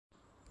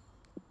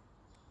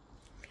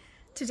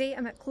Today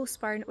I'm at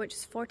Closeburn, which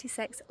is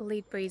 46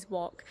 Lade Braes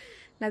walk.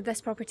 Now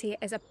this property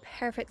is a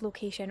perfect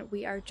location.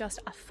 We are just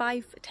a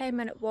 5-10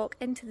 minute walk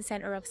into the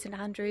centre of St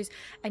Andrews,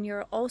 and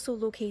you're also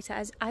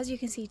located, as you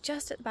can see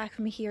just at the back of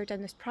me here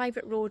down this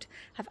private road,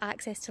 have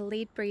access to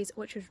Lade Braes,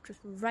 which is just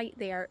right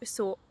there.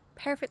 So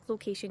perfect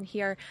location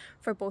here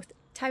for both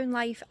town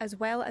life as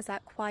well as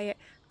that quiet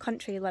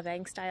country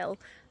living style.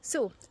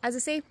 So as I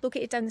say,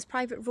 located down this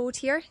private road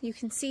here, you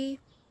can see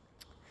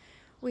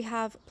we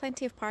have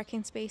plenty of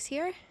parking space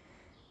here.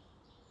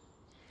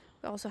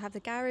 We also have the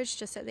garage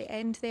just at the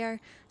end there.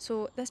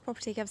 So this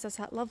property gives us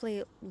that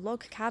lovely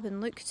log cabin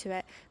look to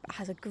it, but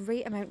has a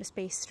great amount of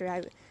space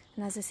throughout.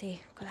 And as I say,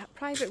 we've got that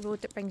private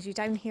road that brings you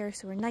down here,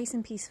 so we're nice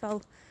and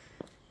peaceful.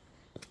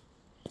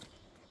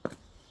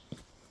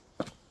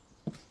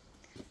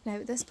 Now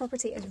this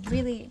property is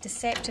really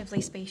deceptively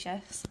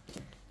spacious.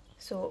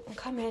 So we'll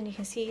come in, you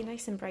can see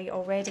nice and bright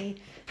already.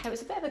 Now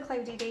it's a bit of a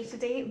cloudy day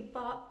today,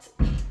 but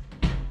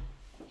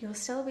you'll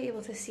still be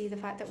able to see the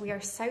fact that we are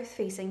south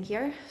facing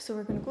here. So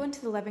we're going to go into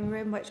the living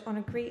room, which on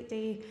a great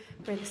day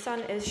where the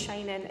sun is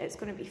shining, it's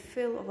going to be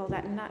full of all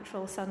that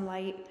natural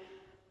sunlight.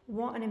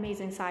 What an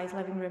amazing size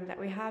living room that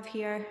we have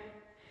here.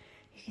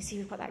 You can see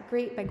we've got that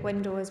great big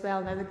window as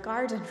well. Now the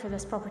garden for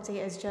this property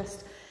is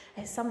just,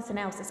 it's something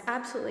else. It's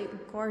absolutely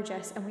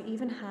gorgeous, and we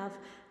even have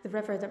the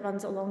river that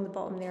runs along the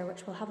bottom there,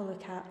 which we'll have a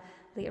look at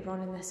later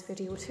on in this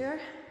video tour.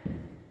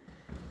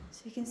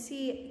 So you can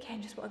see,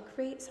 again, just what a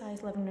great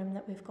size living room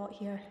that we've got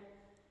here.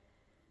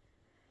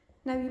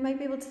 Now you might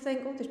be able to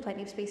think, oh, there's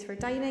plenty of space for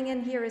dining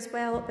in here as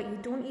well, but you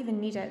don't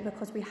even need it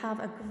because we have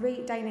a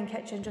great dining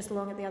kitchen just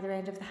along at the other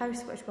end of the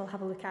house, which we'll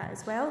have a look at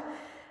as well,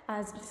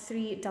 as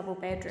 3 double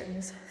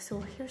bedrooms. So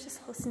here's just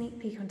a little sneak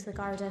peek onto the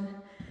garden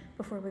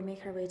before we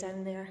make our way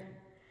down there.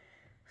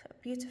 So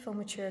a beautiful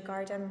mature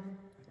garden,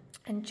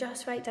 and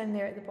just right down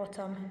there at the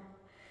bottom,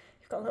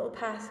 got a little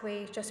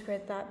pathway just where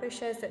that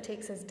bush is that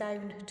takes us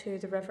down to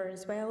the river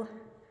as well.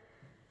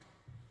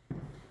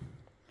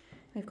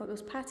 We've got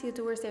those patio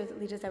doors there that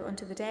lead us out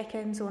onto the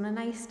decking, so on a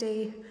nice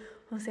day,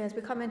 obviously as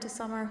we come into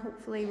summer,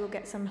 hopefully we'll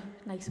get some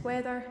nice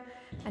weather,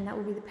 and that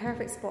will be the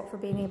perfect spot for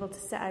being able to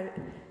sit out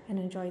and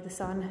enjoy the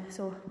sun.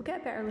 So we'll get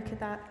a better look at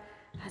that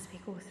as we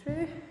go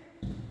through.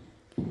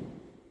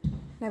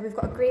 Now we've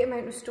got a great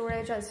amount of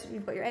storage, as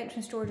you've got your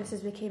entrance door just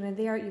as we came in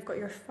there. You've got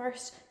your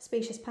first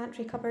spacious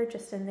pantry cupboard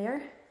just in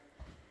there.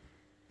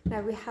 Now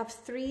we have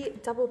 3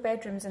 double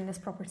bedrooms in this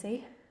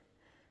property.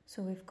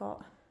 So we've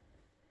got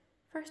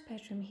first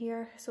bedroom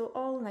here, so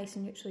all nice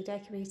and neutrally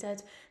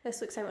decorated.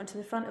 This looks out onto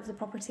the front of the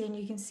property, and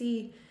you can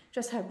see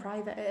just how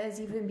private it is,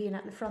 even being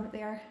at the front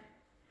there.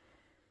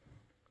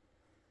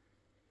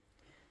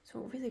 So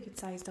a really good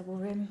sized double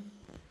room.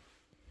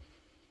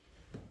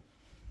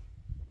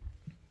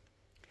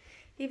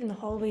 Even the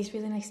hallway is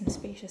really nice and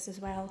spacious as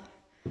well.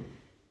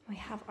 We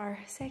have our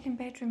second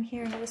bedroom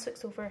here. Now this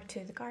looks over to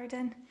the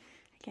garden.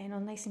 Again,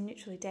 all nice and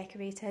neutrally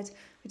decorated.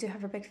 We do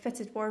have our big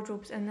fitted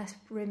wardrobes in this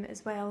room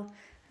as well.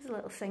 There's a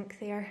little sink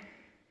there.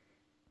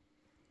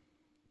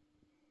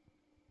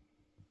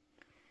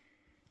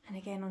 And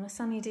again, on a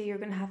sunny day, you're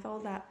going to have all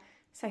that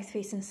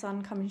south-facing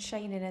sun coming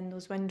shining in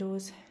those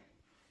windows.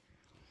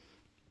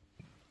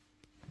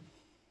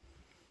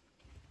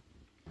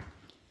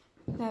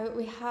 Now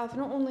we have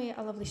not only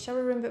a lovely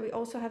shower room, but we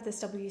also have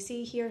this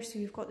WC here. So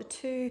you've got the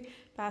 2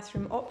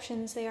 bathroom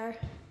options there.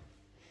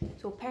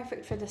 So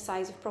perfect for the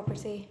size of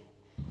property.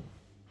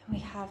 And we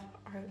have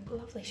our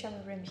lovely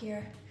shower room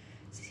here.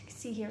 So you can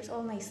see here, it's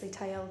all nicely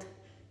tiled.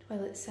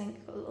 Toilet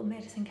sink, got a little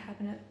medicine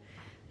cabinet,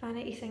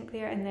 vanity sink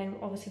there, and then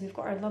obviously we've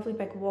got our lovely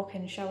big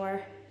walk-in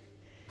shower.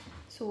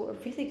 So a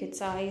really good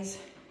size.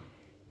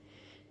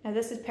 Now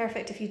this is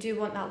perfect if you do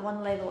want that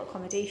one level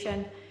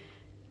accommodation.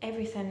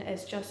 Everything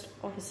is just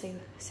obviously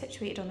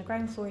situated on the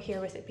ground floor here,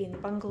 with it being the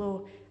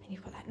bungalow, and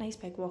you've got that nice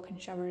big walk-in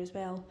shower as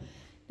well.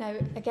 Now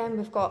again,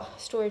 we've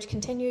got storage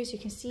continues. You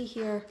can see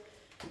here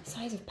the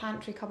size of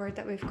pantry cupboard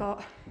that we've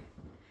got.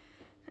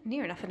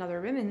 Near enough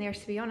another room in there,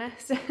 to be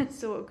honest.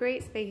 So a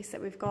great space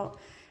that we've got,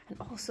 and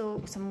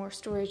also some more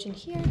storage in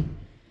here.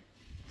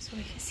 So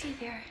you can see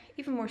there,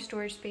 even more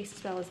storage space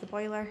as well as the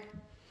boiler.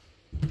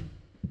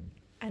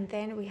 And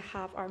then we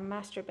have our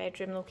master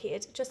bedroom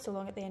located just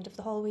along at the end of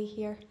the hallway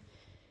here.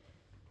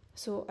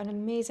 So an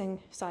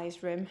amazing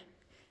sized room.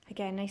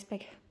 Again, nice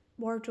big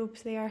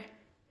wardrobes there.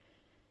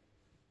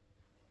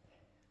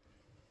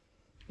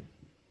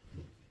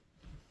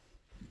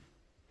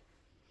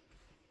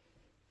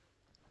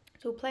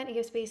 So plenty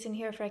of space in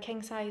here for a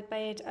king size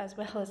bed, as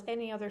well as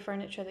any other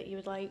furniture that you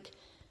would like.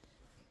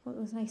 Got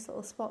those nice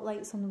little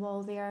spotlights on the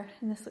wall there,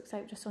 and this looks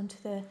out just onto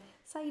the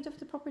side of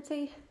the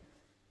property.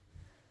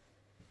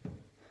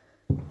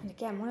 And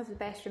again, one of the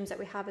best rooms that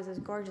we have is this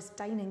gorgeous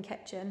dining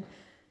kitchen.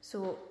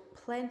 So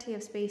plenty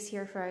of space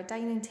here for a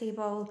dining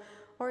table,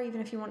 or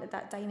even if you wanted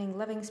that dining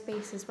living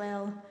space as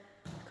well.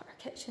 We've got our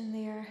kitchen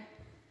there.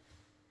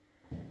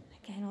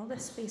 Again, all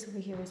this space over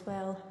here as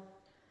well.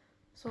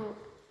 So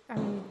I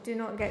mean, do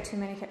not get too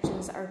many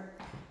kitchens that are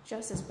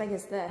just as big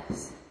as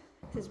this.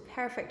 This is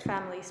perfect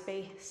family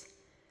space.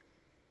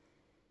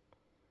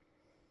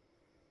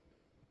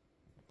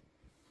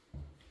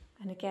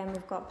 And again,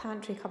 we've got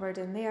pantry cupboard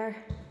in there.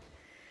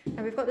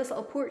 And we've got this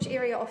little porch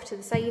area off to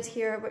the side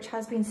here, which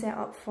has been set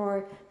up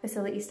for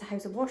facilities to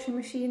house a washing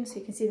machine. So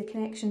you can see the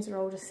connections are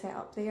all just set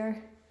up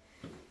there.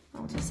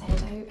 I'll just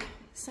head out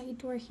side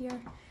door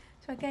here.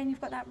 So again, you've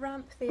got that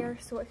ramp there.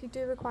 So if you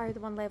do require the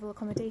one level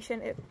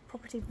accommodation,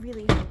 property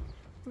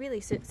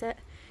really suits it.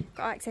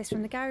 Got access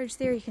from the garage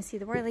there. You can see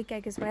the whirly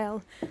gig as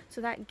well.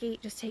 So that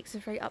gate just takes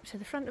us right up to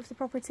the front of the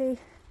property. And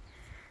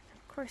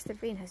of course, the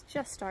rain has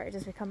just started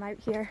as we come out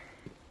here.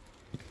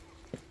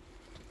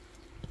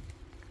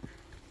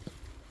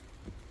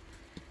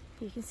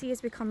 You can see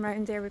as we come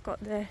round there, we've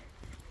got the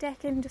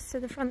decking just to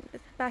the front,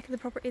 back of the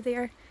property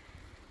there.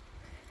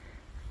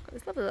 Got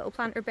this lovely little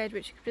planter bed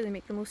which you could really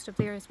make the most of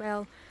there as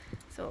well.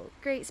 So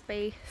great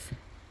space.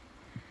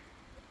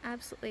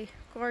 Absolutely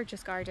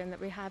gorgeous garden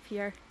that we have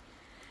here.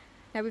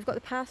 Now we've got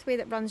the pathway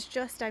that runs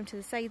just down to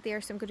the side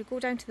there, so I'm going to go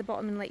down to the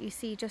bottom and let you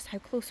see just how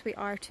close we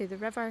are to the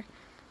river.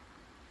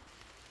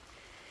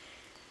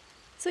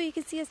 So you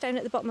can see us down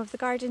at the bottom of the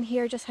garden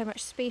here, just how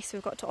much space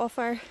we've got to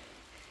offer.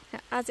 Now,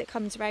 as it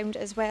comes round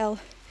as well,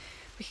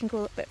 we can go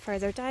a little bit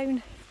further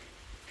down,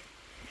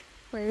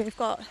 where we've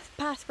got the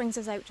path brings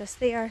us out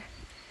just there.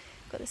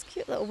 Got this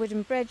cute little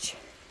wooden bridge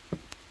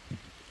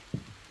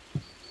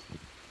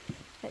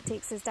that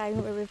takes us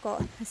down, where we've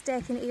got this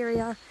decking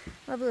area,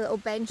 lovely little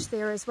bench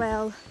there as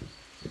well.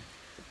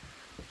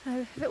 Now,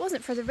 if it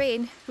wasn't for the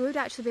rain, we would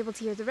actually be able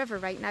to hear the river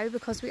right now,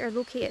 because we are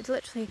located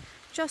literally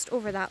just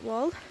over that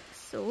wall.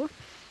 So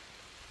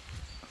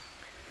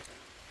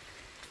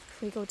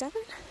if we go down,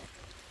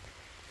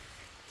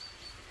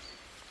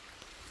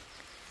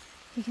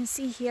 you can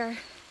see here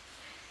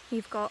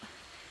you've got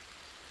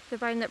the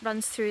burn that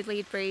runs through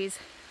Lade Braes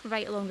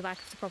right along the back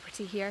of the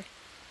property here.